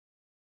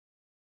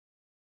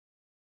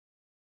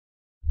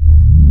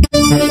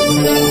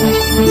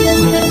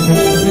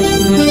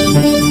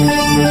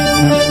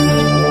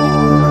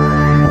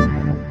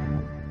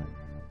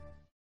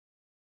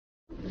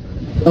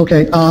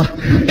Okay.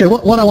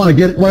 What I want to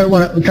get, what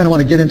I kind of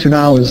want to get into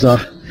now is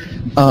to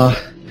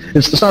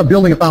start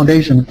building a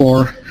foundation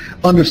for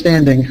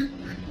understanding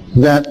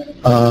that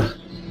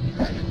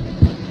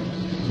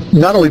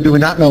not only do we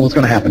not know what's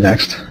going to happen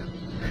next,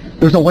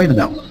 there's no way to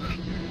know.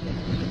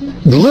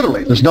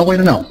 Literally, there's no way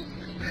to know.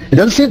 It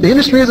doesn't seem, the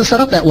industry isn't set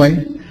up that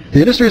way. The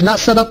industry is not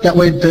set up that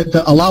way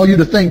to allow you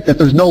to think that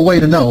there's no way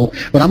to know,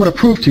 but I'm going to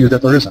prove to you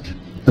that there isn't.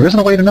 There isn't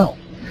a way to know.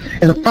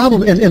 And the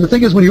problem, and the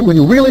thing is, when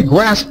you really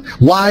grasp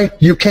why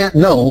you can't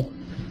know,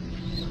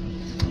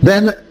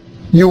 then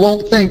you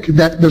won't think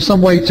that there's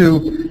some way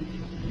to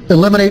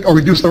eliminate or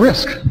reduce the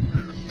risk.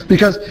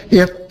 Because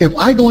if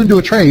I go into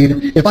a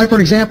trade, if I,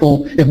 for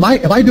example, if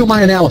I do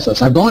my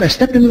analysis, I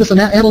stepped into this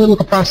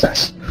analytical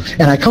process,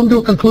 and I come to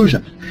a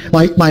conclusion.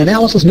 My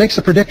analysis makes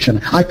a prediction.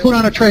 I put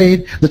on a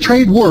trade. The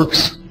trade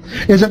works.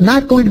 Is it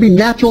not going to be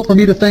natural for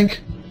me to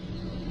think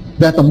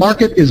that the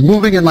market is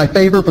moving in my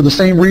favor for the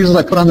same reasons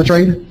I put on the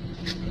trade?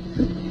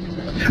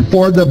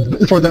 For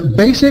the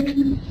basic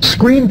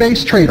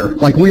screen-based trader,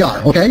 like we are,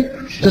 okay?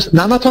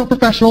 Now, I'm not talking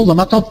professionals, I'm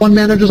not talking fund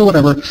managers or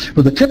whatever.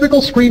 For the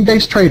typical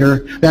screen-based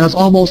trader, that is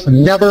almost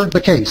never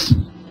the case.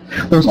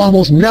 There's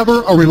almost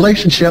never a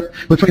relationship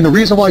between the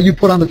reason why you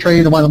put on the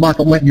trade and why the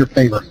market went in your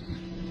favor.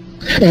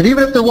 And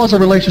even if there was a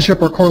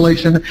relationship or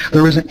correlation,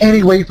 there isn't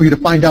any way for you to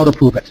find out or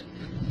prove it.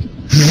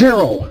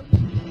 Zero.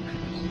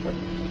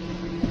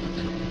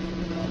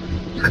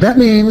 That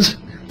means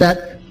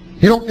that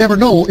you don't ever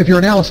know if your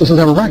analysis is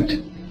ever right.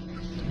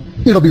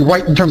 It'll be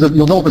right in terms of,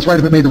 you'll know if it's right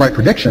if it made the right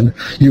prediction.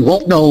 You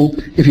won't know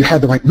if you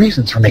had the right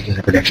reasons for making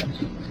the prediction.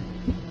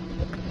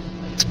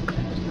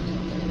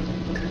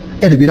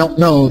 And if you don't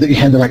know that you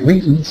had the right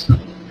reasons,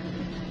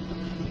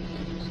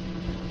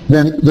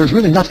 then there's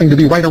really nothing to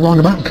be right or wrong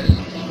about.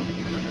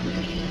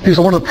 Because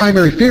one of the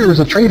primary fears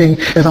of trading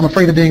is I'm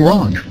afraid of being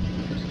wrong.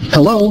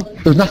 Hello,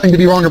 there's nothing to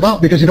be wrong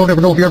about because you don't ever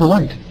know if you're ever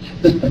right.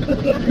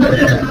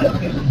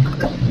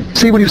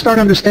 See, when you start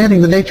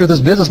understanding the nature of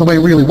this business and the way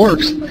it really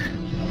works,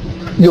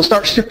 you'll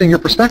start shifting your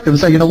perspective and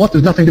say, you know what,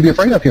 there's nothing to be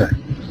afraid of here.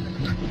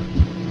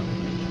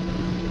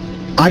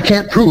 I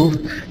can't prove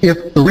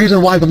if the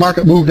reason why the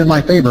market moved in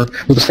my favor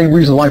was the same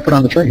reason why I put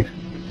on the trade.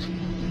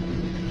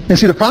 And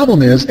see, the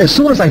problem is, as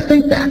soon as I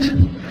think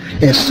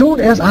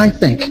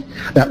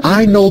that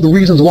I know the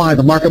reasons why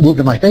the market moved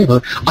in my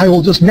favor, I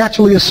will just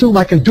naturally assume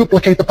I can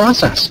duplicate the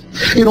process.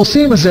 It'll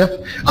seem as if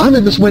I'm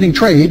in this winning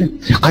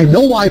trade, I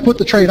know why I put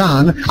the trade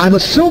on, I'm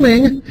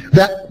assuming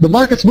that the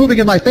market's moving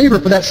in my favor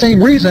for that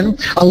same reason,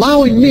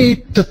 allowing me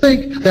to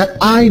think that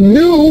I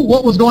knew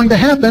what was going to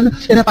happen,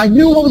 and if I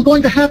knew what was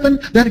going to happen,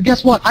 then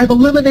guess what? I've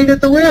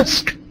eliminated the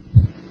risk.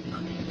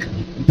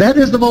 That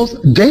is the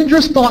most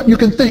dangerous thought you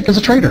can think as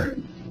a trader,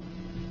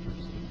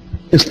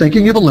 is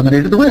thinking you've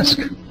eliminated the risk.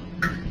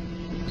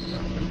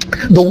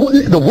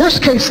 The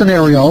worst case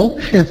scenario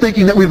in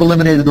thinking that we've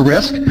eliminated the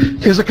risk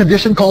is a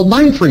condition called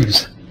mind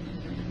freeze.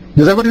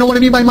 Does everybody know what I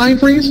mean by mind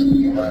freeze?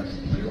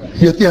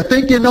 You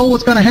think you know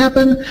what's going to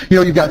happen. You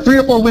know, you've got 3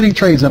 or 4 winning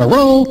trades in a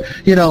row,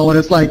 you know, and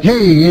it's like,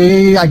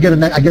 hey, I get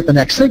the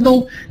next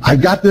signal. I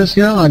got this,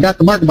 you know, I got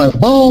the market by the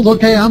balls.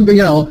 Okay, I'm going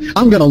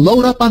to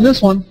load up on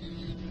this one.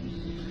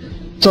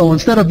 So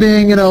instead of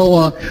being, a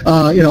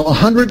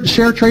 100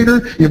 share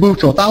trader, you move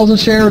to 1,000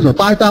 shares or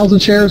 5,000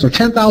 shares or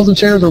 10,000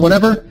 shares or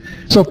whatever.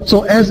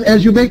 So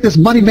as you make this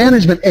money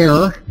management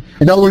error,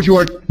 in other words, you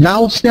are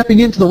now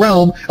stepping into the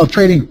realm of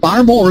trading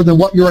far more than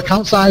what your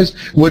account size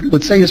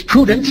would say is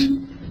prudent.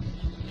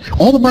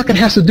 All the market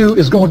has to do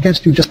is go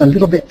against you just a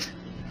little bit.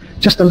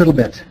 Just a little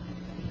bit.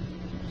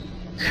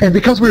 And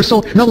because we're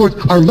so, in other words,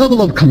 our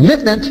level of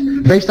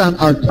commitment based on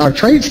our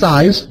trade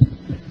size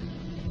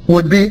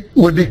would be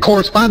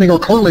corresponding or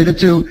correlated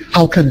to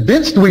how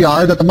convinced we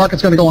are that the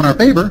market's going to go in our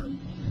favor.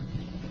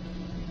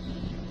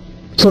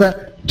 So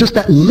that just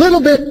that little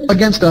bit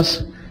against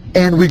us,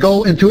 and we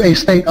go into a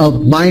state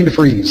of mind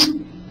freeze.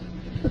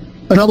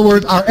 In other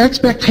words, our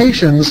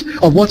expectations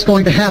of what's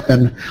going to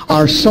happen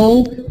are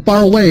so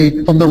far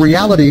away from the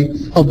reality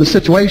of the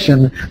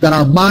situation that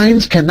our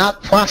minds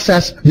cannot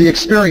process the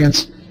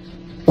experience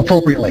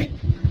appropriately.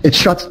 It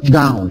shuts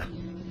down.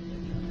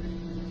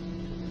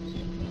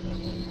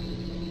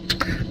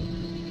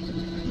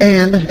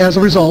 And as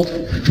a result,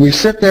 we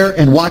sit there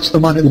and watch the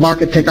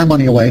market take our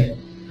money away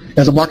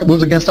as the market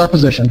moves against our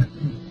position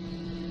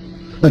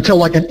until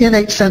like an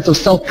innate sense of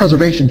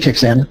self-preservation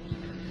kicks in.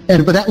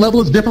 And but that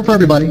level is different for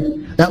everybody.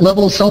 That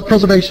level of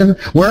self-preservation,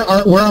 where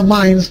our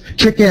minds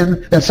kick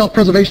in, that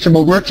self-preservation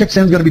mode, where it kicks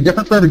in is going to be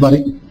different for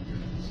everybody.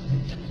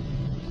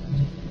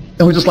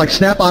 And we just like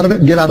snap out of it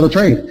and get out of the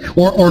trade.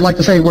 Or like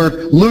to say we're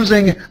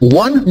losing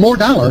 $1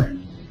 more.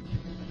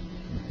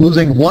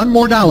 Losing $1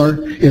 more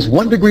is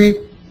 1 degree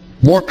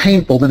more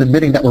painful than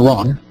admitting that we're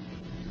wrong.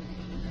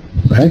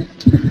 Okay?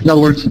 In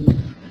other words,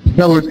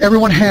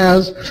 everyone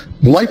has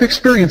life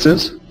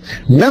experiences,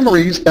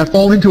 memories that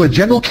fall into a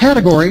general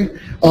category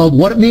of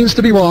what it means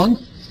to be wrong.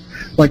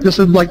 Like this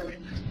is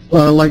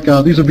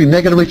these would be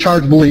negatively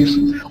charged beliefs.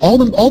 All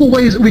the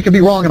ways that we can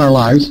be wrong in our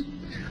lives.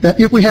 That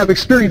if we have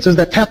experiences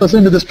that tap us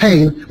into this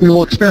pain, we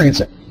will experience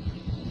it.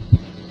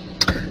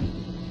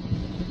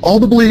 all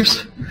the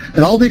beliefs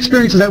and all the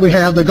experiences that we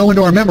have that go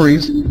into our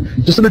memories,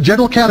 just in a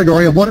general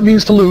category of what it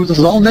means to lose. This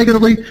is all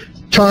negatively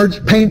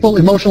charged, painful,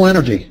 emotional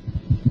energy.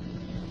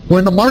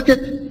 When the market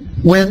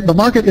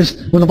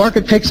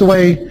takes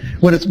away,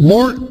 when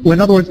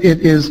in other words,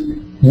 it is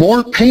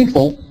more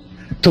painful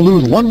to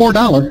lose one more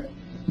dollar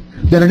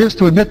than it is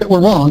to admit that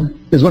we're wrong,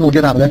 is when we'll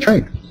get out of that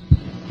trade.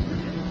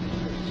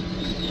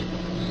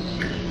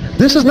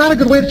 This is not a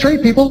good way to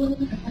trade, people.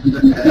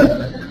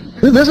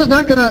 This is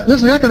not going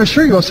to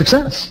assure you of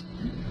success.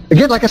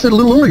 Again, like I said a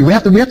little earlier, we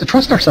have to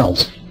trust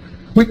ourselves.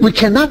 We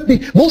cannot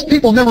be. Most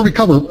people never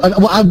recover.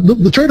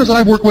 The traders that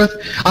I've worked with,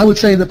 I would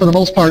say that for the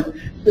most part,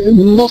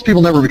 most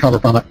people never recover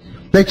from it.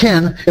 They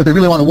can if they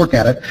really want to work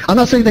at it. I'm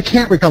not saying they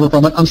can't recover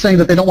from it. I'm saying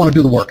that they don't want to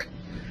do the work.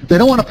 They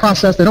don't want to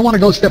process. They don't want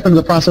to go step into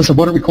the process of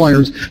what it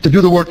requires to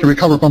do the work to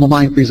recover from a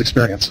mind freeze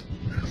experience.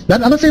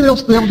 I'm not saying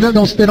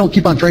they don't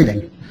keep on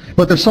trading,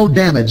 but they're so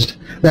damaged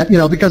that,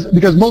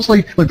 because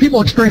mostly when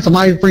people experience a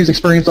mind freeze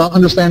experience,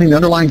 understanding the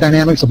underlying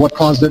dynamics of what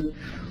caused it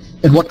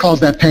and what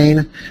caused that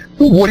pain,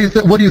 what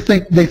do you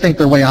think they think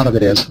their way out of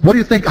it is? How do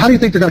you think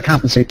they're going to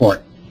compensate for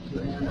it?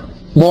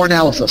 More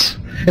analysis.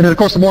 And then, of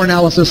course, the more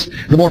analysis,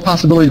 the more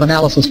possibility of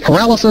analysis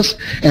paralysis.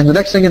 And the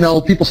next thing you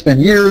know, people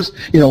spend years,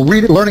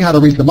 learning how to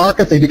read the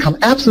market. They become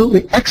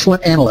absolutely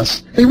excellent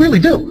analysts. They really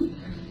do.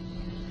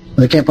 And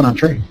they can't put on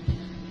trade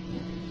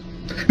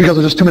because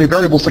there's just too many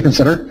variables to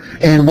consider.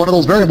 And one of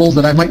those variables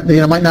that I might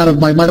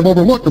have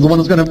overlooked is the one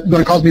that's going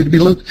to cause me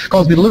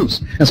to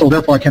lose. And so,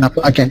 therefore, I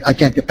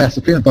can't get past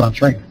the fear and put on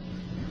trade.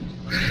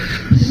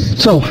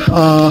 So.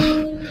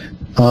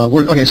 So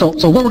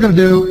what we're going to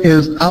do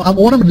is, what I'm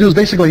going to do is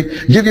basically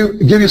give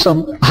you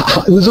some.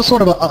 This is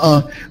sort of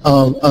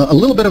a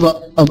little bit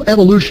of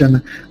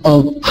evolution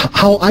of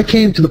how I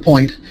came to the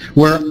point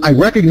where I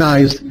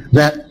recognized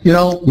that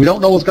we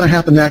don't know what's going to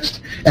happen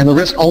next, and the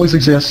risk always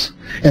exists.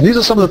 And these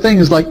are some of the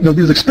things like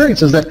these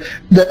experiences that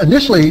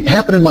initially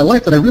happened in my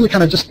life that I really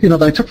kind of just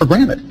that I took for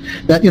granted.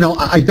 That you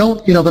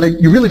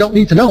really don't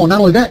need to know. And not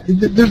only that,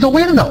 there's no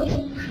way to know.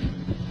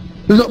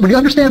 When you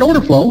understand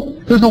order flow,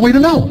 there's no way to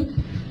know.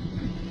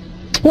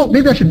 Well,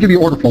 maybe I should give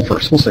you order flow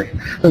first. We'll see.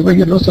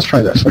 Let's just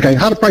try this. Okay,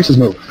 how do prices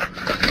move?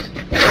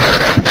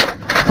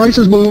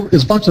 Prices move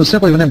is a function of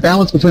simply an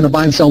imbalance between the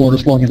buy and sell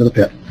orders flowing into the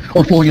pit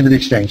or flowing into the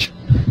exchange.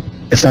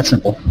 It's that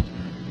simple.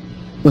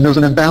 When there's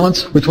an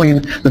imbalance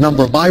between the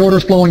number of buy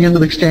orders flowing into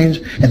the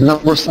exchange and the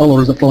number of sell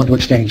orders that flow into the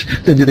exchange.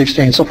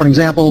 So, for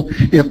example,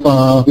 if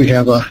we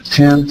have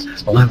 10,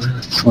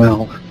 11,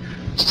 12,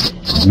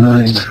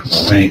 9,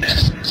 8,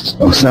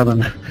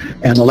 7,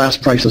 and the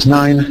last price is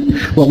 9.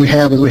 What we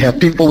have is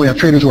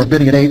traders who are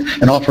bidding at 8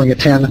 and offering at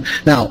 10.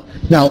 Now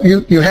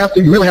you really have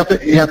to.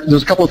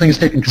 There's a couple of things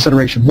to take into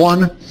consideration.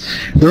 One,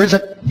 there is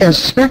as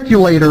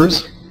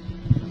speculators.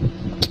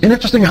 And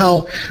interesting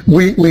how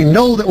we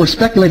know that we're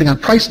speculating on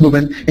price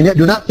movement, and yet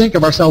do not think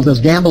of ourselves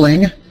as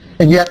gambling,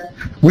 and yet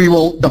we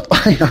will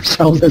define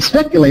ourselves as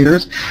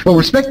speculators, but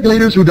we're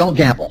speculators who don't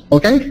gamble,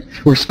 okay?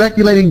 We're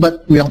speculating,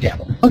 but we don't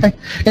gamble, okay?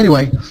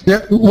 Anyway,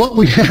 what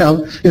we have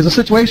is a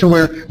situation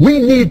where we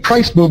need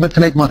price movement to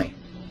make money.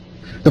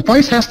 The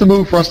price has to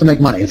move for us to make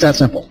money. It's that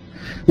simple.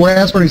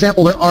 Whereas, for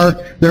example,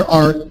 there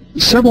are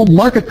several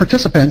market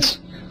participants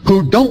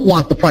who don't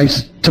want the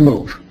price to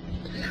move.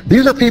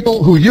 These are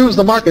people who use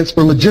the markets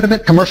for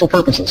legitimate commercial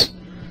purposes.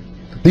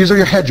 These are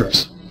your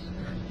hedgers.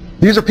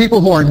 These are people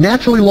who are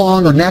naturally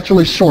long or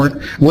naturally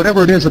short,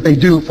 whatever it is that they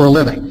do for a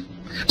living.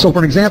 So,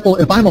 for example,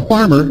 if I'm a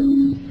farmer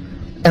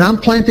and I'm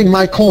planting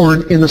my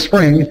corn in the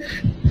spring,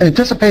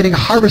 anticipating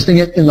harvesting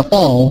it in the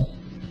fall,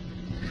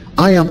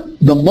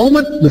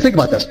 think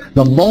about this,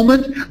 the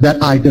moment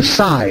I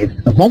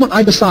decide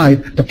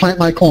to plant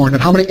my corn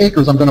and how many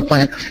acres I'm going to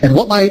plant and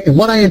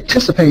what I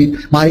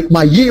anticipate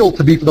my yield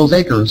to be for those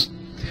acres,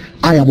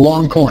 I am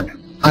long corn.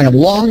 I am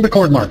long the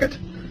corn market.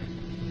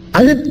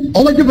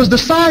 All I did was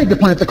decide to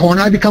plant the corn,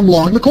 and I become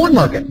long the corn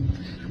market.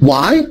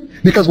 Why?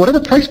 Because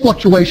whatever price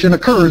fluctuation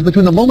occurs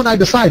between the moment I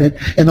decided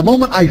and the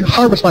moment I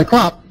harvest my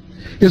crop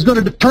is going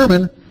to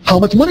determine how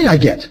much money I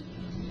get.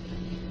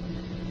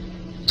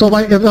 So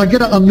if I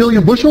get a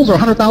million bushels or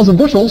 100,000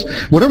 bushels,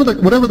 whatever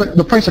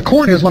the price of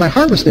corn is when I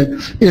harvest it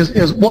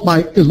is what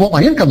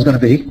my income is going to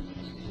be.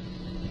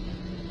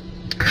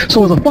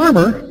 So as a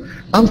farmer,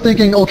 I'm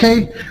thinking,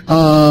 okay,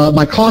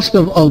 my cost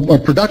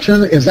of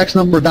production is X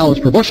number of dollars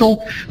per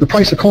bushel. The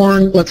price of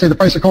corn, let's say the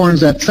price of corn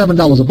is at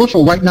 $7 a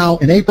bushel right now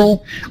in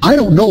April. I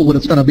don't know what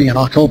it's going to be in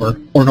October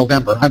or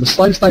November. I have the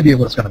slightest idea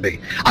what it's going to be.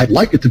 I'd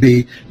like it to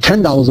be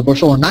 $10 a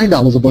bushel or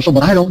 $9 a bushel,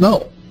 but I don't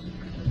know.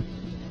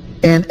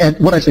 And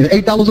what I say,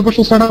 $8 a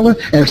bushel start out with,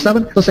 and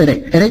 7, let's say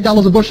 8. And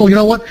 $8 a bushel, you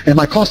know what? And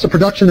my cost of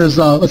production is,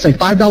 let's say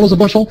 $5 a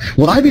bushel.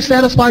 Would I be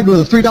satisfied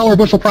with a $3 a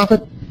bushel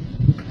profit?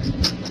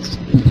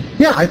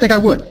 Yeah, I think I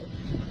would.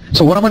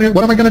 So what am I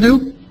going to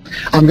do?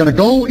 I'm going to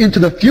go into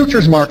the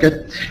futures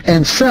market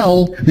and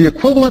sell the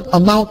equivalent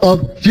amount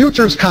of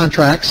futures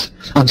contracts.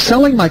 I'm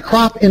selling my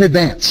crop in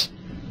advance.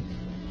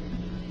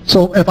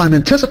 So if I'm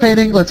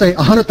anticipating, let's say,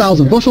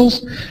 100,000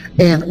 bushels,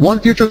 and one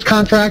futures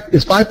contract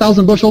is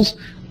 5,000 bushels,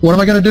 what am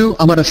I going to do?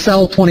 I'm going to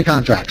sell 20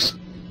 contracts.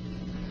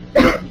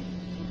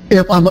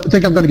 If I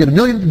think I'm going to get 1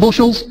 million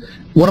bushels,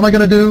 what am I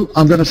going to do?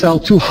 I'm going to sell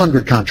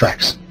 200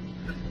 contracts.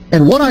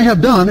 And what I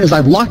have done is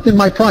I've locked in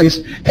my price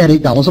at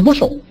 $8 a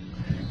bushel.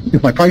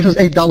 If my price is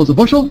 $8 a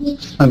bushel,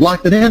 I've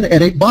locked it in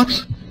at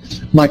 $8.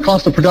 My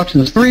cost of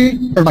production is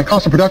my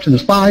cost of production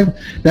is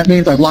 $5. That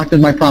means I've locked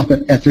in my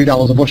profit at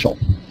 $3 a bushel,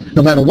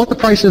 no matter what the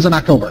price is in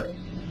October.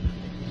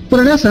 But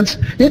in essence,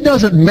 it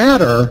doesn't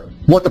matter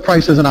what the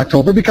price is in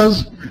October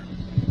because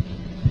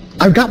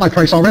I've got my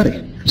price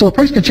already. So the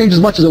price can change as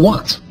much as it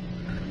wants.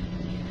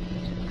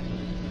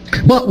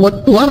 But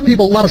what a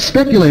lot of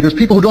speculators,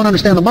 people who don't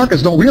understand the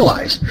markets don't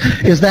realize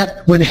is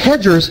that when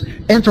hedgers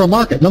enter a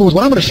market, in other words,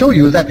 what I'm going to show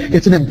you is that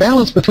it's an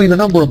imbalance between the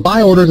number of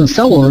buy orders and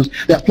sell orders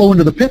that flow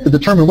into the pit to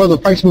determine whether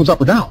the price moves up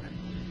or down.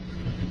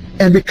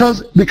 And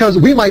because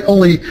we might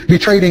only be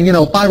trading,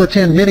 5 or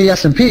 10 mini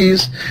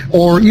S&Ps,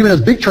 or even as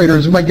big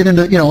traders, we might get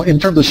into, in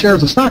terms of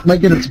shares of stock,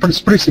 might get into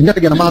pretty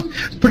significant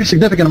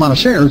amount of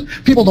shares.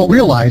 People don't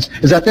realize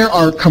is that there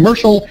are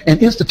commercial and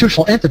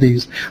institutional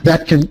entities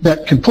that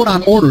can put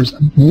on orders,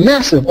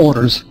 massive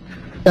orders,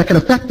 that can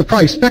affect the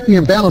price, affect the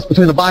imbalance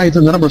between the buys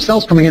and the number of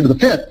sells coming into the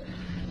pit,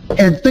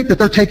 and think that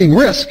they're taking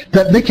risk,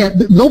 that they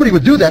can't. Nobody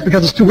would do that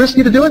because it's too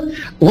risky to do it.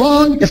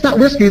 Wrong. It's not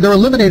risky. They're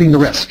eliminating the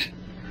risk.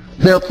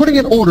 They're putting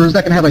in orders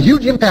that can have a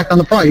huge impact on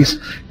the price,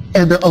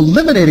 and they're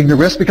eliminating the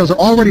risk because they're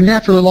already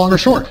naturally long or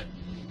short.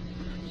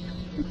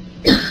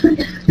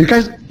 You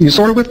guys, you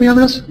sort of with me on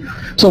this?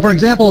 So, for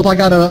example, if I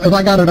got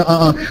an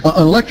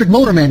electric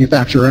motor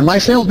manufacturer, and my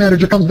sales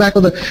manager comes back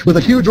with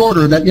a huge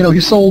order that he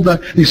sold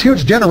these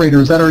huge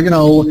generators that are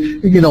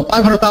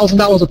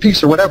 $500,000 a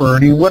piece or whatever,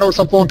 and he went over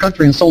some foreign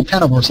country and sold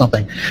 10 of them or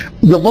something.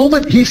 The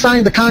moment he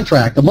signed the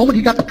contract, the moment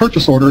he got the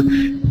purchase order,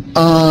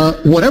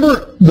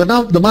 whatever the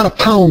amount of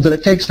pounds that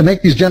it takes to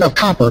make these of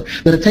copper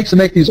that it takes to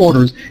make these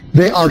orders,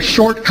 they are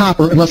short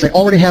copper unless they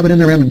already have it in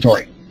their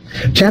inventory.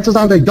 Chances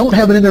are they don't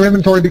have it in their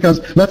inventory because,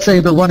 let's say,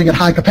 they're running at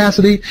high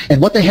capacity,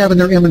 and what they have in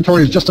their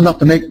inventory is just enough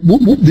to make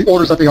the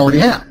orders that they already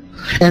have.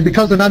 And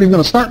because they're not even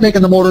going to start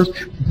making them orders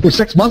for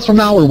 6 months from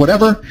now or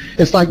whatever,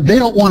 it's like they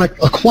don't want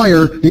to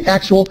acquire the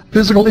actual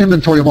physical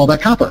inventory of all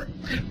that copper.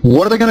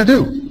 What are they going to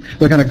do?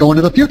 They're going to go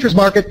into the futures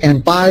market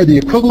and buy the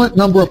equivalent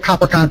number of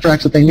copper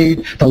contracts that they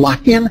need to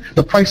lock in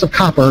the price of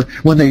copper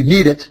when they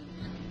need it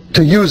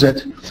to use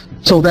it,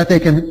 so that they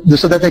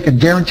can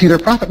guarantee their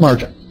profit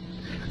margin.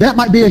 That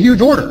might be a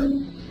huge order.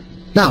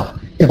 Now,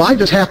 if I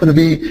just happen to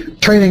be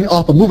trading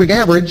off a moving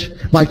average,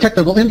 my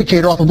technical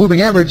indicator off a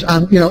moving average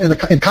on,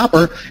 in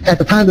copper at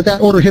the time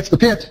that order hits the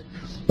pit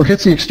or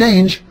hits the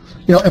exchange,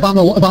 if I'm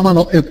on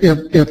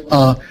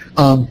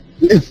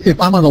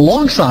the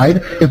long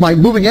side, if my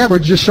moving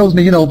average just shows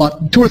me,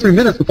 about 2 or 3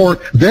 minutes before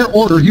their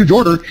order, huge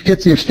order,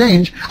 hits the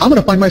exchange, I'm going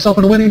to find myself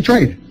in a winning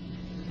trade.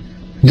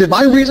 Did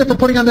my reason for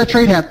putting on that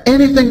trade have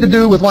anything to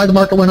do with why the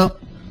market went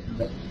up?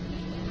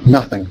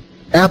 Nothing.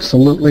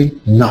 Absolutely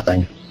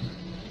nothing.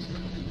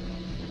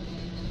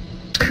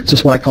 It's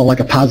just what I call like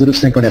a positive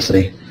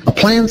synchronicity. A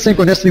planned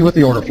synchronicity with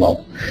the order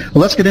flow.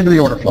 Well, let's get into the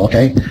order flow,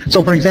 okay?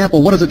 So, for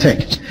example, what does it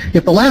take?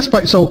 If the last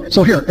price, so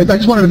here, I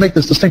just wanted to make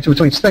this distinction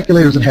between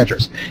speculators and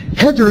hedgers.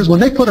 Hedgers,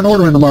 when they put an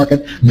order in the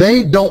market,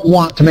 they don't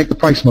want to make the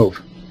price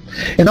move.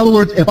 In other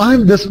words, if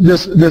I'm this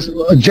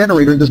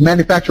generator, this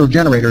manufacturer of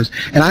generators,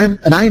 and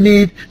I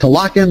need to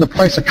lock in the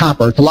price of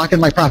copper, to lock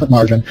in my profit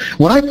margin,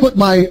 when I put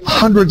my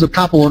hundreds of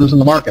copper orders in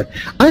the market,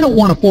 I don't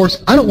want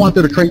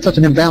there to create such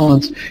an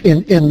imbalance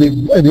in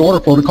the order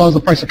flow to cause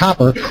the price of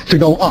copper to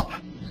go up,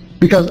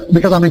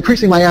 because I'm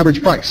increasing my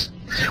average price.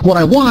 What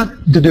I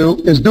want to do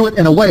is do it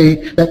in a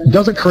way that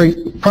doesn't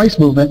create price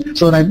movement,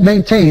 so that I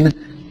maintain,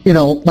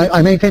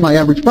 my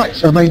average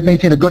price, or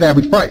maintain a good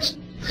average price.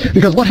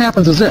 Because what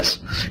happens is this,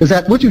 is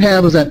that what you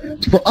have is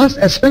that for us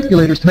as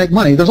speculators to make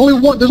money, there's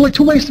only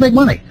 2 ways to make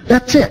money.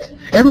 That's it.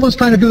 Everyone's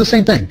trying to do the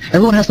same thing.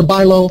 Everyone has to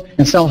buy low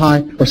and sell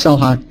high, or sell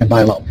high and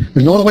buy low.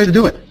 There's no other way to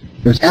do it.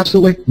 There's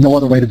absolutely no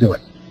other way to do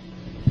it.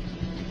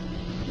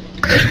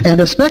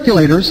 And as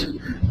speculators,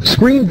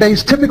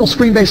 typical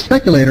screen-based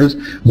speculators,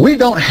 we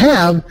don't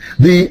have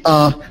the,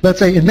 let's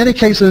say in many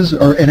cases,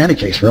 or in any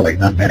case really,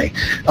 not many,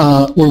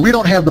 where we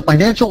don't have the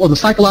financial or the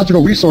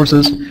psychological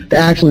resources to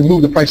actually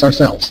move the price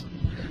ourselves.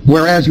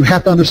 Whereas you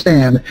have to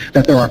understand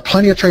that there are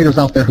plenty of traders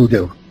out there who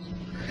do.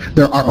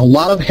 There are a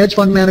lot of hedge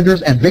fund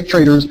managers and big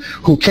traders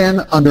who can,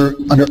 under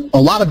a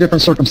lot of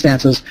different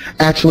circumstances,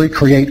 actually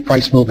create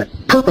price movement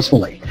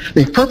purposefully.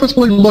 They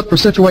purposefully look for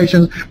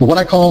situations with what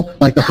I call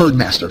like the herd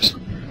masters.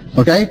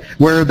 Okay,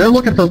 where they're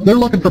looking for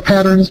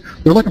patterns,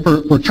 they're looking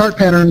for chart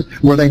patterns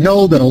where they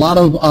know that a lot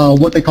of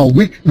what they call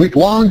weak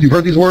longs, you've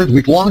heard these words,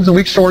 weak longs and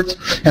weak shorts,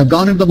 have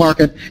gone into the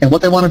market, and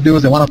what they want to do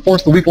is they want to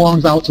force the weak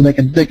longs out so they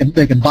can get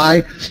into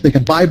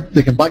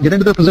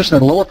their position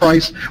at a lower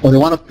price, or they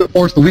want to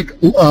force the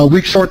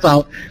weak shorts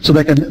out so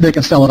they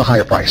can sell at a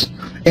higher price.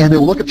 And they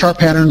will look at chart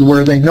patterns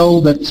where they know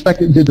that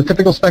the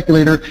typical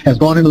speculator has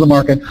gone into the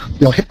market.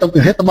 They'll hit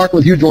the market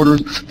with huge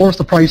orders, force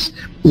the price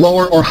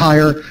lower or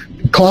higher,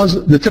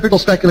 cause the typical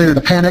speculator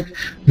to panic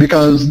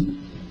because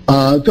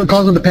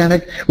cause them to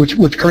panic,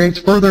 which creates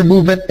further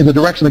movement in the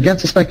direction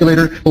against the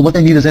speculator, but what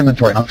they need is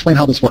inventory. I'll explain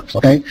how this works,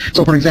 okay?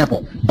 So for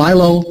example, buy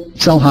low,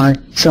 sell high,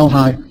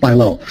 buy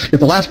low. If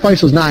the last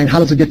price was 9, how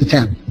does it get to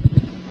 10?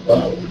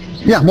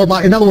 Yeah, more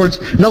buy. In other words,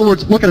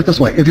 look at it this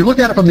way. If you look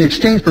at it from the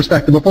exchange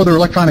perspective, before there were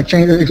electronic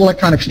exchanges,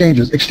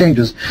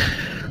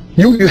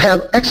 you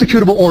have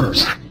executable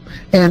orders.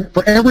 And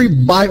for every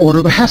buy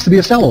order, there has to be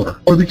a sell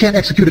order, or you can't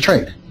execute a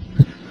trade.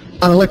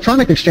 On an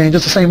electronic exchange,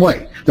 it's the same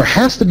way. There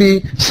has to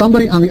be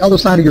somebody on the other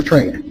side of your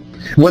trade.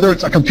 Whether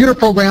it's a computer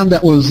program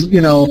that was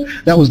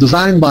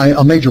designed by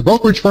a major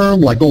brokerage firm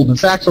like Goldman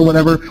Sachs or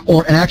whatever,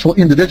 or an actual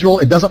individual,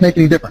 it doesn't make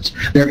any difference.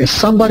 There is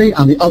somebody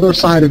on the other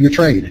side of your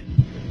trade.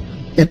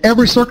 In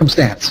every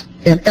circumstance.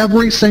 In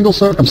every single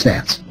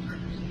circumstance.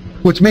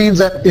 Which means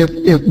that if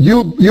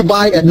you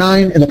buy at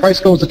 9 and the price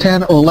goes to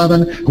 10 or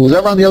 11,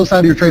 whoever on the other side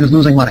of your trade is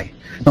losing money.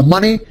 The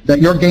money that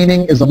you're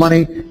gaining is the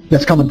money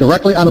that's coming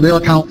directly out of their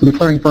account to the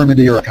clearing firm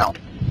into your account.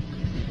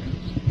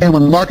 And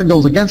when the market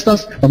goes against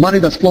us, the money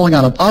that's flowing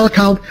out of our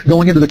account,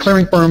 going into the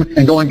clearing firm,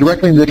 and going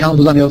directly into the account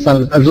who's on the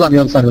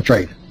other side of the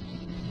trade.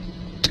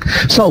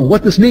 So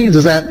what this means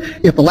is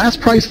that if the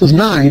last price was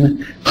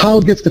 9, how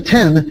it gets to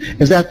 10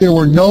 is that there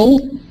were no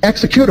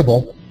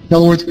executable. In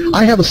other words,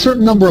 I have a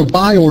certain number of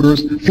buy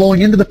orders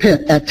flowing into the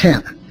pit at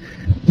 10.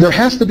 There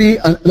has to be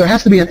an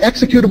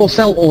executable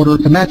sell order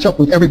to match up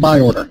with every buy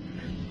order.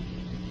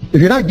 If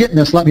you're not getting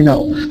this, let me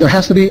know. There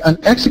has to be an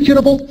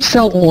executable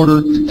sell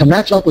order to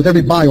match up with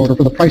every buy order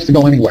for the price to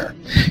go anywhere.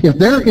 If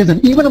there is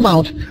an even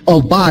amount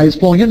of buys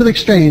flowing into the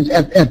exchange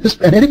at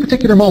any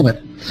particular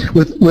moment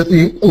with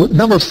the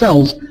number of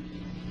sells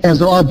as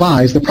there are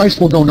buys, the price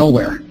will go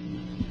nowhere.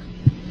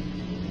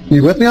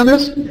 You with me on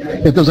this?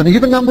 If there's an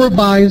even number of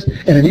buys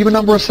and an even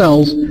number of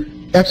sells,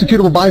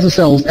 executable buys and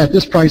sells at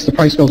this price, the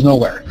price goes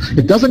nowhere.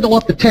 It doesn't go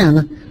up to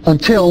 10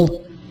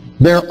 until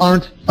there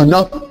aren't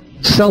enough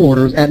sell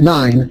orders at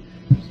 9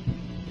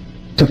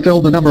 to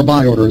fill the number of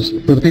buy orders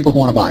for the people who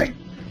want to buy,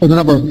 or the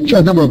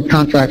number of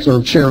contracts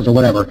or shares or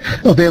whatever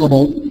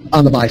available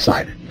on the buy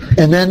side.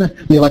 And then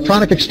the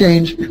electronic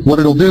exchange, what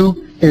it'll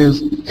do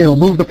is it'll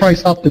move the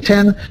price up to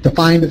 10 to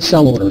find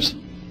sell orders,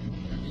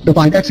 to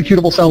find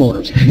executable sell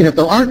orders. And if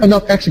there aren't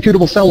enough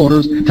executable sell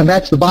orders to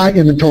match the buy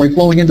inventory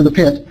flowing into the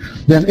pit,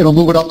 then it'll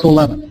move it up to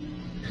 11.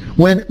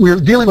 When we're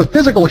dealing with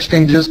physical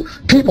exchanges,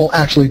 people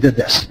actually did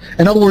this.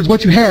 In other words,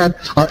 what you had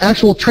are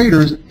actual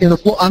traders in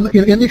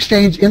the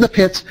exchange, in the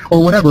pits,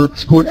 or whatever,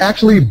 who would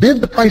actually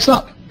bid the price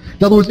up.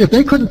 In other words, if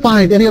they couldn't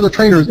find any other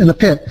traders in the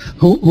pit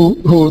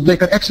who they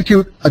could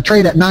execute a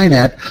trade at 9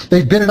 at,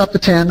 they'd bid it up to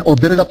 10 or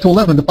bid it up to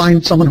 11 to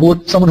find someone who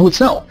would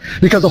sell.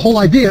 Because the whole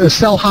idea is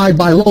sell high,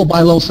 buy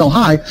low, sell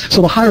high.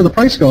 So the higher the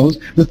price goes,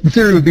 the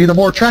theory would be the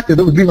more attractive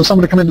it would be for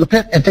someone to come into the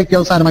pit and take the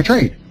other side of my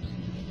trade.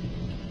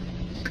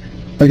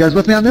 Are you guys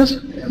with me on this?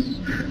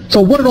 So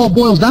what it all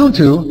boils down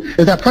to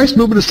is that price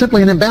movement is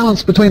simply an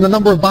imbalance between the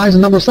number of buys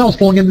and number of sells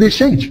flowing into the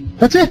exchange.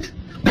 That's it.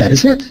 That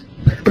is it.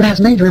 But it has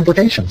major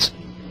implications.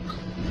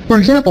 For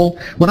example,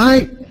 when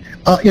I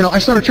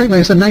started trading,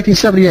 like I said, in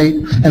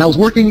 1978, and I was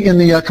working in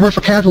the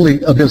commercial casualty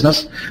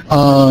business. As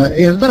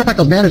a matter of fact,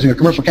 I was managing a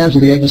commercial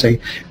casualty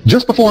agency.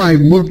 Just before I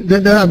moved,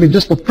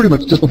 pretty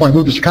much just before I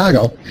moved to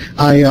Chicago,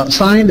 I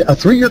signed a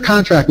 3-year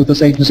contract with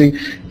this agency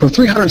for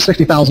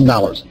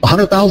 $360,000.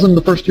 $100,000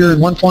 the first year, and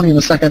 $120,000 in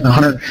the second, and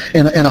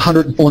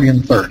 $140,000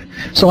 in the third.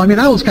 So I mean,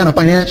 I was kind of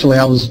financially,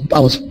 I was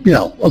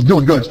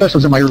doing good, especially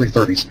as in my early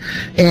 30s,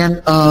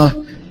 and.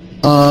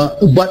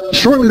 But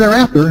shortly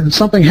thereafter,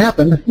 something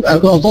happened. I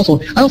also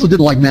didn't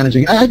like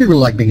managing. I didn't really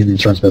like being in the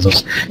insurance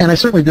business, and I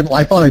certainly didn't.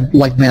 I thought I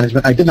liked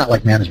management. I did not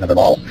like management at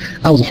all.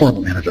 I was a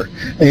horrible manager.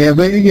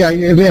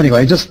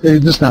 Anyway, just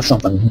not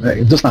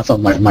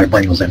something my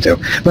brain was into.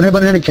 But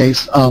in any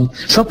case,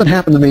 something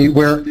happened to me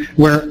where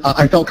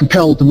I felt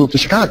compelled to move to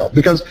Chicago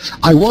because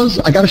I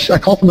got a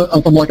call from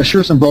like a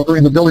Shearson broker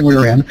in the building we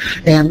were in,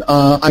 and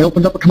I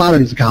opened up a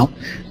commodities account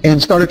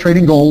and started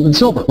trading gold and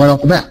silver right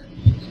off the bat.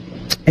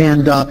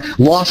 And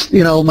lost,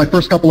 my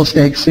first couple of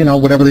stakes,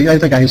 whatever. I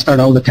think I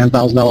started out with a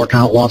 $10,000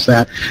 account, lost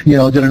that.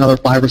 Did another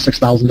 $5,000 or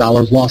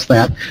 $6,000, lost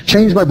that.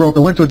 Changed my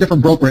broker, went to a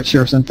different broker at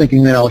Shearson,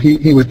 thinking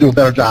he would do a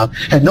better job.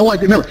 Had no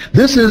idea. Remember,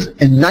 this is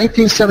in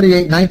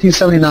 1978,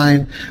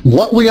 1979.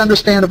 What we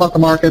understand about the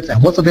markets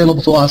and what's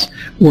available to us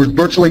were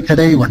virtually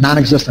today were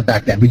non-existent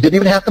back then. We didn't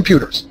even have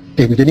computers.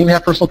 We didn't even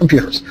have personal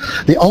computers.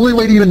 The only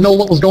way to even know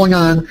what was going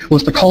on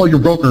was to call your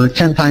broker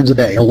 10 times a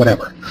day or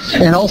whatever.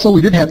 And also, we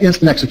didn't have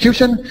instant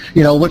execution.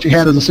 What you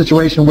had is a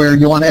situation where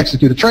you want to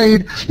execute a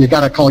trade, you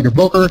got to call your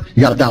broker,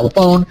 you got to dial the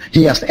phone,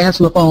 he has to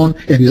answer the phone.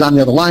 If he's on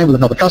the other line with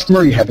another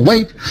customer, you had to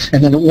wait.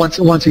 And then once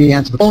he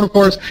answered the phone, of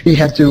course, he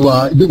had to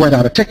write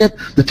out a ticket.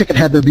 The ticket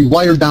had to be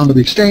wired down to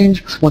the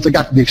exchange. Once it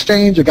got to the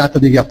exchange, it got to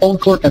the phone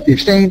clerk at the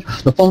exchange.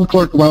 The phone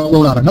clerk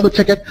wrote out another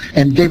ticket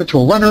and gave it to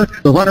a runner.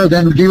 The runner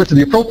then gave it to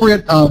the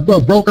appropriate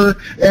broker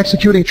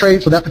executing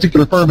trades for that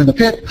particular firm in the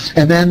pit,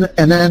 and then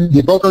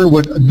the broker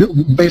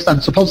would, based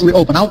on supposedly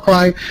open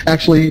outcry,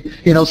 actually,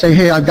 say,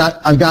 hey, I've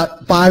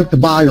got 5 to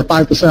buy or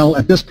 5 to sell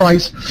at this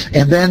price,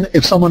 and then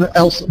if someone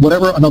else,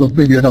 whatever,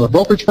 maybe another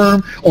brokerage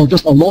firm or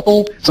just a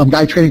local, some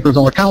guy trading for his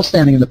own account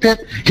standing in the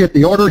pit, hit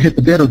the order, hit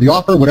the bid or the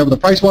offer, whatever the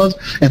price was,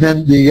 and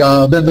then the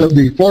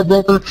floor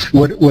broker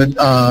would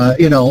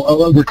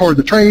record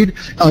the trade,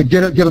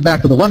 give it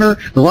back to the runner.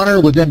 The runner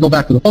would then go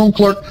back to the phone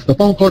clerk. The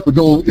phone clerk would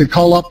go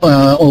call up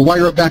or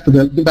wire it back to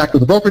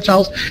the brokerage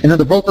house, and then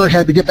the broker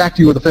had to get back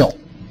to you with a fill.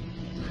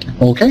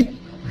 Okay.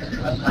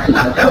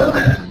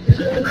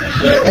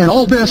 And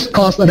all this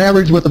costs an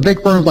average with the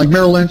big firms like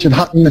Merrill Lynch and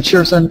Hutton and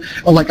Shearson,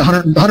 like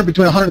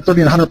between $130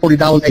 and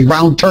 $140 a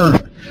round turn.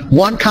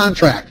 One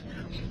contract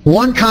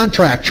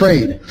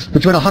trade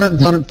between $100 and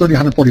 $130,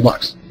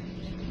 $140.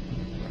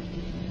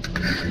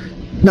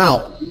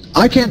 Now,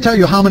 I can't tell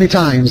you how many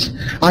times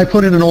I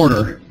put in an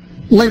order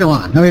later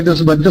on. I mean,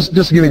 just to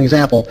give you an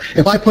example,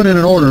 if I put in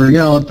an order,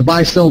 to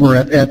buy silver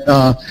at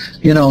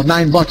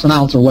 $9 an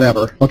ounce or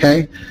whatever,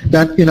 okay,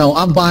 that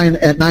I'm buying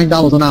at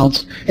 $9 an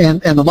ounce,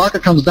 and the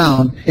market comes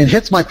down and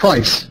hits my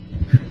price,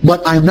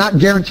 but I'm not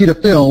guaranteed a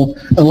fill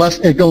unless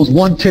it goes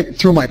one tick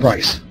through my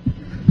price.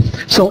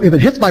 So if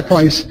it hits my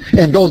price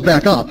and goes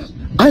back up,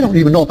 I don't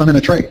even know if I'm in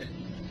a trade.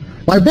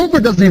 My broker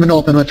doesn't even know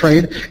if I'm in a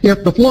trade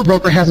if the floor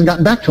broker hasn't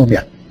gotten back to him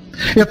yet.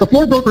 If the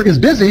floor broker is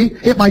busy,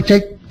 it might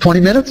take 20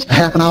 minutes,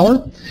 half an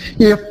hour.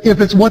 If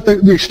it's what the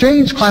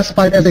exchange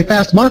classified as a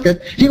fast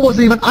market, he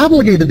wasn't even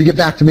obligated to get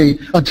back to me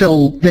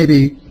until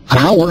maybe an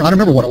hour. I don't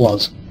remember what it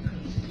was.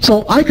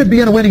 So I could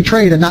be in a winning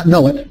trade and not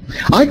know it.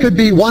 I could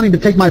be wanting to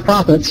take my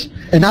profits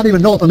and not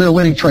even know if I'm in a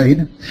winning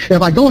trade.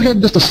 If I go ahead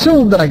and just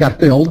assume that I got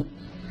filled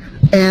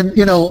and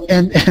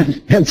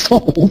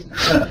sold,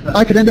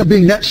 I could end up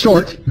being net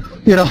short,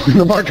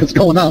 the market's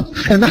going up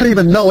and not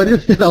even know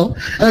it,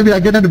 I mean,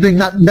 I could end up being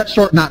net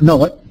short, not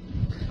know it.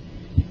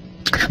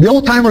 The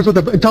old timers with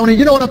the, Tony,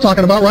 you know what I'm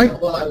talking about, right?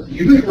 Well,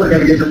 you knew you were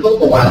going to get your fill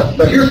for a while,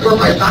 but here's where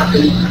my stock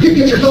is. You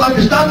get your fill out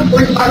your stock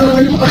before you buy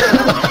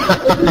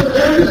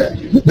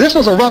it. This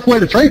was a rough way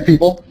to trade,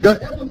 people.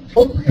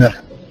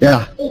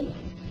 Yeah.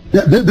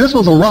 This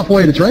was a rough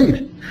way to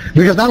trade.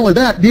 Because not only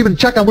that, even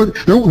check on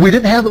we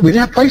didn't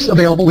have price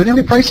available. We didn't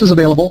have any prices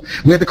available.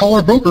 We had to call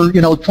our broker,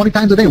 20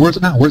 times a day. Where's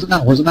it now? Where's it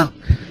now? Where's it now?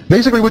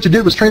 Basically, what you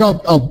did was trade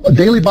off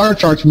daily bar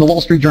charts from the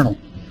Wall Street Journal.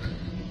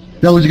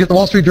 In other words, you get the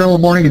Wall Street Journal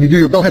in the morning and you do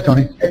your, go ahead,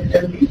 Tony.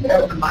 And you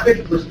have a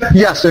commodity perspective.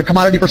 Yes, a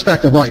commodity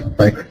perspective, right.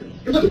 It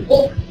was a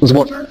book. It was a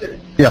book.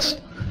 Yes.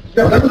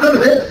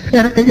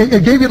 And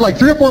it gave you like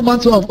 3 or 4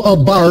 months of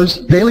bars,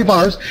 daily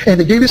bars, and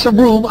it gave you some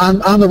room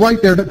on the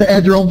right there to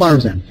add your own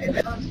bars in.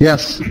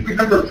 Yes.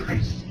 Remember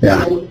price.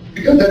 Yeah.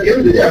 Because at the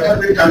end of the day, I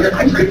got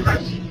to trade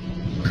price.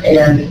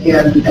 And we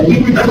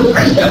remember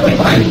price that way.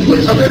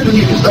 Sometimes when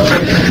you do stuff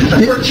like that,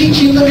 we're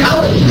teaching the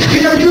college.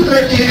 You never do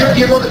that.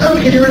 You wrote it down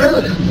because you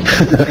remember it.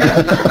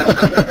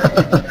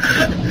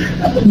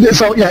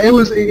 So yeah,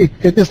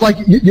 it's like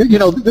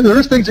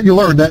there's things that you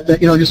learn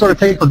that you sort of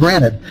take for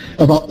granted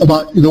about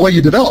the way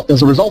you developed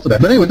as a result of it.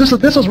 But anyway, this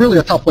was really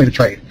a tough way to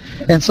trade.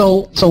 And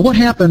so what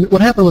happened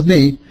with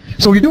me?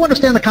 So you do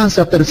understand the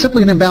concept that it's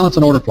simply an imbalance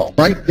in order flow,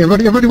 right?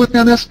 Everybody with me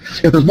on this?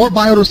 If there's more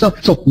buy orders, so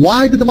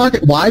why did the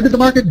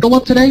market go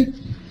up today?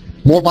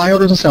 More buy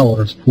orders and sell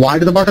orders. Why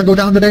did the market go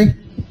down today?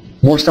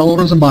 More sell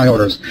orders and buy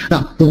orders.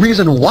 Now, the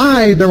reason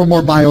why there were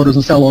more buy orders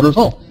and sell orders,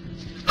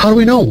 how do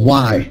we know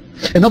why?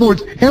 In other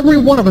words, every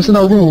one of us in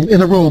the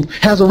room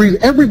has a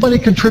reason. Everyone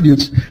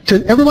contributes to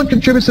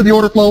the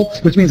order flow,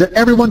 which means that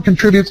everyone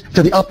contributes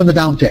to the up and the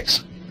down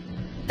ticks.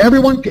 Every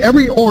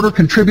order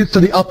contributes to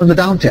the up and the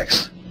down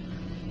ticks.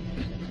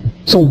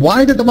 So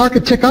why did the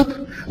market tick up?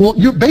 Well,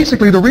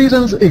 basically the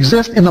reasons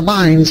exist in the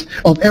minds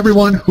of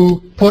everyone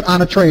who put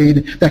on a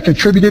trade that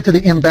contributed to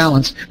the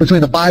imbalance between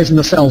the buys and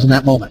the sells in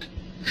that moment.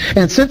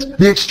 And since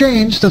the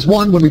exchange,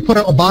 when we put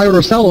a buy order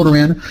or sell order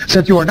in,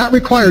 since you are not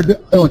required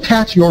to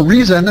attach your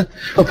reason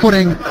of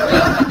putting,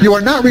 you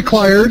are not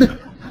required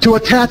to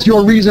attach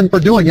your reason for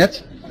doing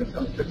it.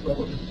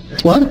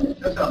 What?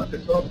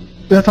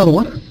 That's how the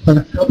what?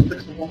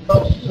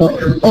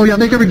 Oh yeah,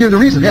 make every give the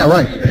reason. Yeah,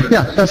 right.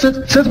 Yeah,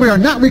 since we are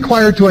not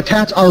required to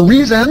attach our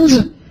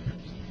reasons,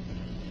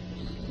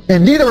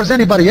 and neither is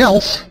anybody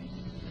else,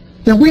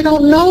 then we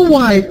don't know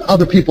why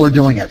other people are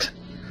doing it.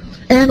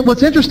 And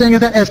what's interesting is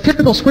that as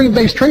typical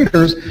screen-based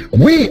traders,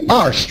 we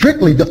are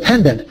strictly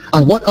dependent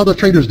on what other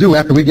traders do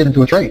after we get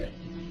into a trade.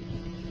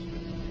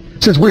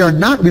 Since we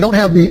don't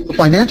have the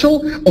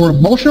financial or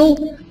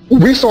emotional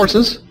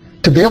resources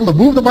to be able to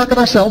move the market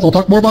ourselves, I'll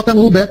talk more about that in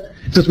a little bit.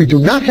 Since we do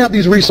not have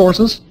these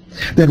resources,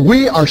 then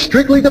we are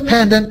strictly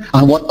dependent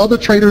on what other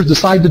traders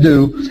decide to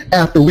do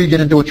after we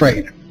get into a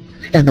trade.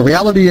 And the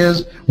reality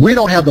is, we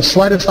don't have the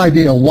slightest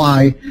idea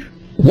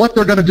what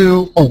they're going to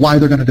do or why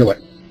they're going to do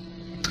it.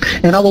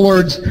 In other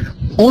words,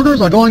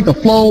 orders are going to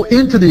flow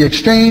into the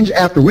exchange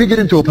after we get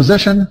into a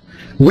position.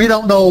 We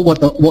don't know what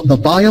the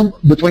volume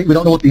we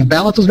don't know what the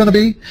imbalance is going to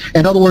be.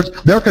 In other words,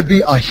 there could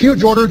be a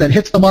huge order that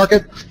hits the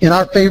market in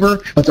our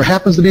favor, but there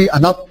happens to be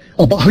enough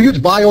a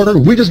huge buy order.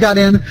 We just got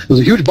in. There's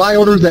a huge buy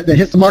order that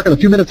hits the market a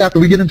few minutes after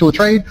we get into a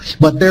trade,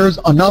 but there's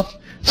enough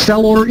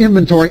sell order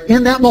inventory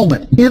in that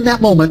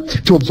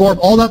moment to absorb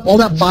all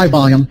that buy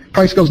volume.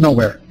 Price goes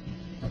nowhere.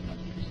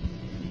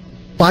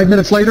 5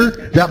 minutes later,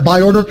 that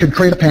buy order could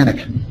create a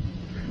panic,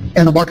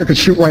 and the market could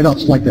shoot right up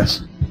like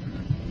this.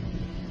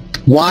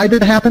 Why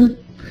did it happen?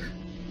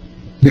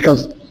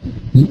 Because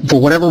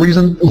for whatever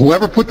reason,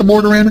 whoever put the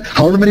order in,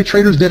 however many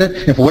traders did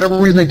it, and for whatever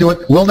reason they do it,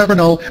 we'll never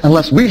know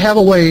unless we have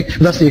a way,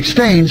 unless the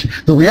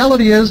exchange, the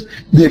reality is,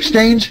 the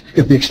exchange,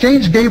 if the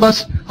exchange gave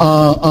us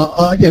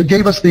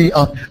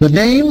the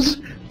names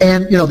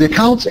and the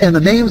accounts and the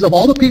names of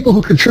all the people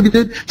who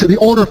contributed to the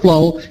order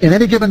flow in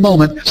any given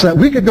moment so that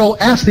we could go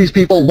ask these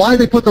people why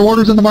they put their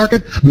orders in the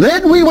market,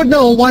 then we would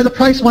know why the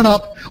price went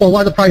up or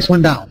why the price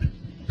went down.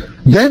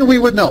 Then we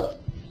would know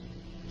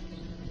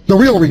the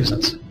real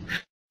reasons.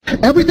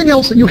 Everything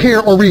else that you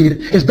hear or read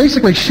is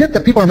basically shit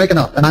that people are making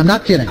up, and I'm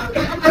not kidding.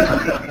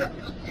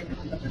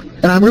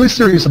 And I'm really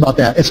serious about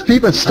that. It's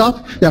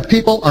stuff that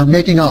people are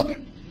making up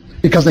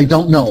because they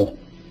don't know.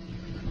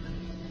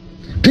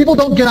 People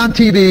don't get on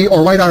TV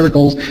or write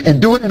articles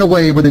and do it in a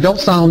way where they don't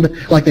sound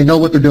like they know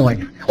what they're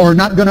doing, or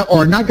not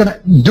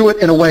gonna do it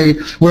in a way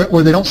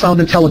where they don't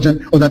sound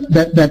intelligent or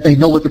that they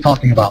know what they're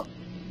talking about.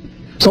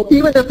 So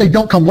even if they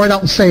don't come right out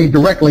and say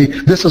directly,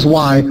 this is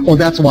why or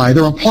that's why,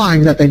 they're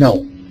implying that they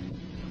know.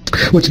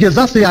 Which gives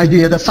us the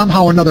idea that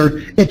somehow or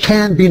another it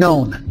can be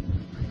known.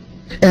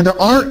 And there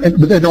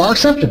are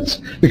exceptions,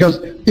 because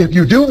if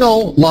you do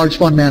know large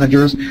fund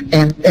managers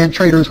and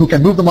traders who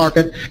can move the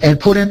market and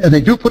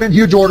they do put in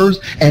huge orders,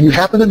 and you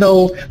happen to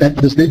know that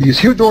these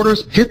huge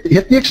orders hit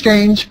the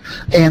exchange,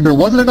 and there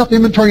wasn't enough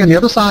inventory on the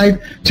other side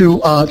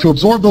to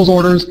absorb those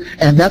orders,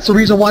 and that's the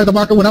reason why the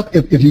market went up.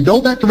 If you know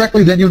that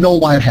directly, then you know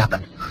why it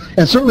happened.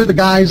 And certainly the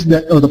guys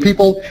or the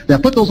people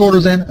that put those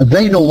orders in,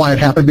 they know why it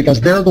happened because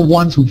they're the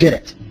ones who did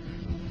it.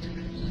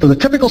 For the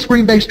typical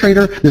screen-based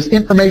trader, this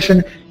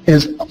information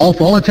is,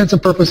 for all intents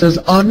and purposes,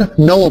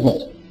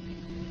 unknowable.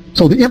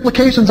 So the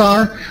implications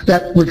are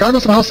that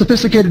regardless of how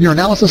sophisticated your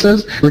analysis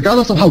is,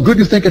 regardless of how good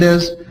you think it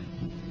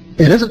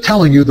isn't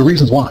telling you the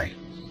reasons why.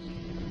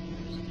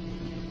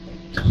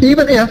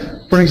 Even if,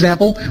 for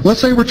example, let's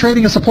say we're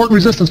trading a support and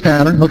resistance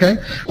pattern, okay,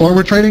 or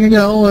we're trading,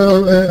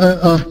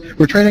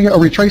 we're trading a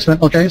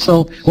retracement, okay.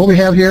 So what we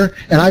have here,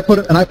 and I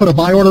put a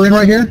buy order in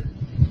right here,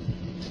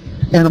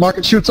 and the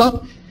market shoots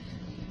up.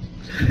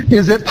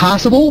 Is it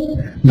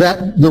possible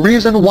that the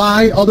reason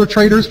why other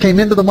traders came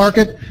into the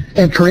market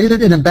and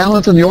created an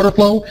imbalance in the order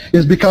flow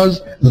is because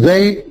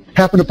they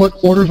happen to put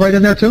orders right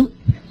in there too?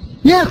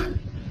 Yeah,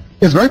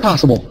 it's very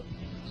possible.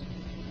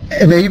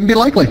 It may even be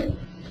likely.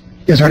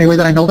 Is there any way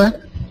that I know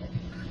that?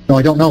 No,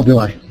 I don't know, do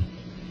I?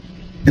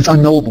 It's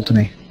unknowable to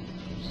me.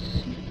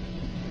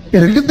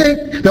 And if you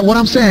think that what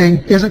I'm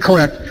saying isn't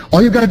correct,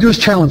 all you've got to do is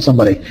challenge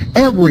somebody.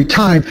 Every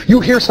time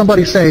you hear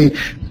somebody say,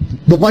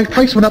 the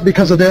price went up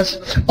because of this,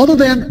 other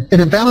than an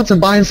imbalance in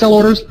buy and sell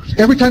orders,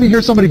 every time you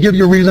hear somebody give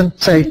you a reason,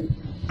 say,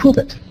 prove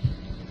it.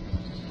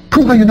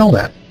 Prove how you know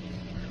that.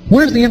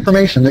 Where's the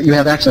information that you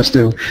have access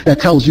to that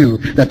tells you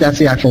that that's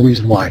the actual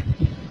reason why?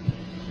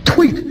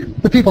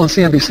 Tweet the people on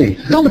CNBC.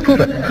 Tell them to prove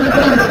it.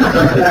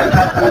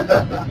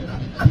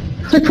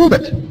 Say, prove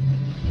it.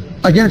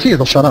 I guarantee you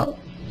they'll shut up.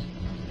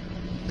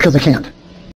 Because they can't.